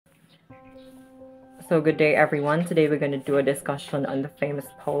So good day everyone. Today we're going to do a discussion on the famous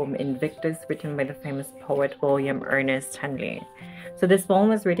poem Invictus, written by the famous poet William Ernest Henley. So this poem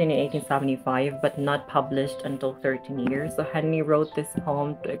was written in 1875 but not published until 13 years. So Henley wrote this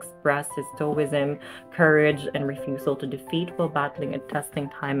poem to express his stoicism, courage, and refusal to defeat while battling a testing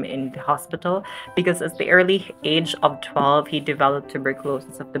time in the hospital, because at the early age of 12 he developed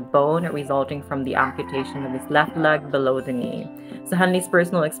tuberculosis of the bone resulting from the amputation of his left leg below the knee. So Henley's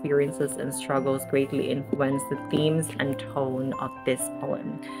personal experiences and struggles greatly influenced the themes and tone of this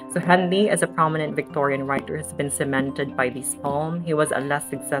poem. So Henley, as a prominent Victorian writer, has been cemented by this poem. He was a less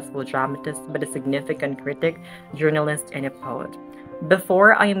successful dramatist, but a significant critic, journalist, and a poet.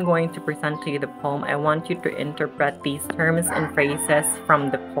 Before I am going to present to you the poem, I want you to interpret these terms and phrases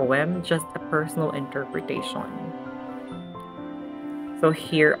from the poem, just a personal interpretation. So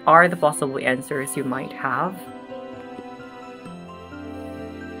here are the possible answers you might have.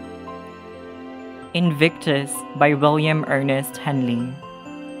 Invictus by William Ernest Henley.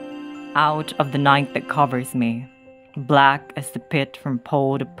 Out of the night that covers me, black as the pit from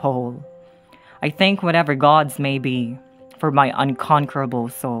pole to pole, I thank whatever gods may be for my unconquerable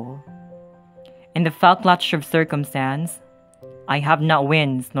soul. In the fell clutch of circumstance, I have not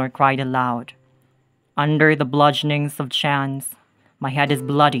winced nor cried aloud. Under the bludgeonings of chance, my head is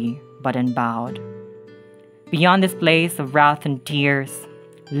bloody but unbowed. Beyond this place of wrath and tears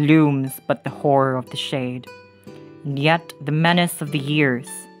looms but the horror of the shade, and yet the menace of the years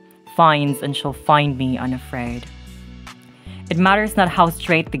finds and shall find me unafraid. It matters not how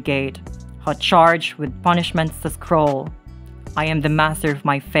straight the gate, how charged with punishments the scroll. I am the master of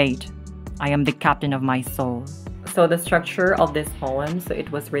my fate. I am the captain of my soul. So the structure of this poem, so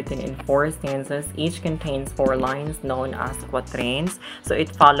it was written in 4 stanzas. Each contains 4 lines known as quatrains. So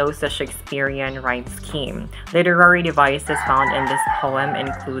it follows the Shakespearean rhyme scheme. Literary devices found in this poem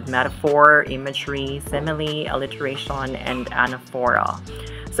include metaphor, imagery, simile, alliteration, and anaphora.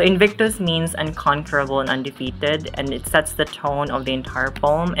 So Invictus means unconquerable and undefeated, and it sets the tone of the entire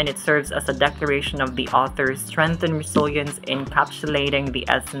poem, and it serves as a declaration of the author's strength and resilience, encapsulating the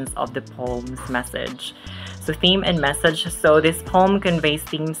essence of the poem's message. So theme and message. So this poem conveys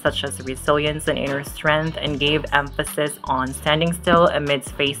themes such as resilience and inner strength, and gave emphasis on standing still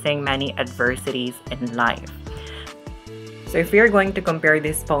amidst facing many adversities in life. So if we are going to compare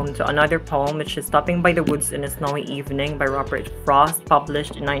this poem to another poem, which is Stopping by the Woods in a Snowy Evening by Robert Frost,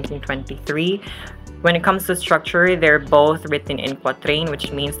 published in 1923, when it comes to structure, they're both written in quatrain,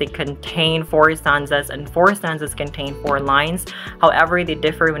 which means they contain 4 stanzas, and 4 stanzas contain 4 lines. However, they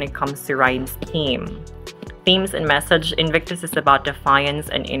differ when it comes to rhyme scheme. Themes and message. Invictus is about defiance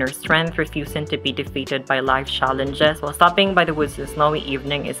and inner strength, refusing to be defeated by life challenges, while Stopping by the Woods in a Snowy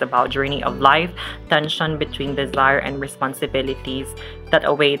Evening is about journey of life, tension between desire and responsibilities that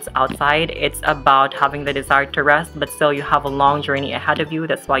awaits outside. It's about having the desire to rest, but still you have a long journey ahead of you.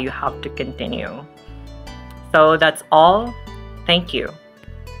 That's why you have to continue. So that's all. Thank you.